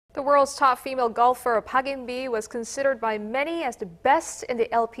The world's top female golfer, Park was considered by many as the best in the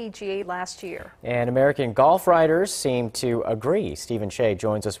LPGA last year. And American golf writers seem to agree. Stephen Shea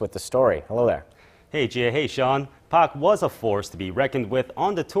joins us with the story. Hello there. Hey, Gia. Hey, Sean. Park was a force to be reckoned with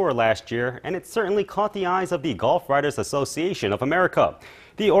on the tour last year, and it certainly caught the eyes of the Golf Writers Association of America.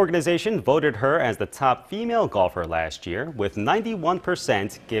 The organization voted her as the top female golfer last year, with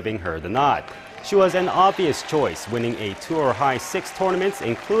 91% giving her the nod. She was an obvious choice, winning a tour-high 6 tournaments,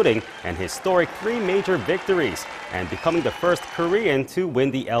 including an historic 3 major victories, and becoming the first Korean to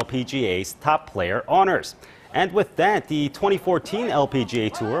win the LPGA's top player honors. And with that, the 2014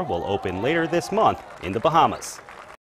 LPGA Tour will open later this month in the Bahamas.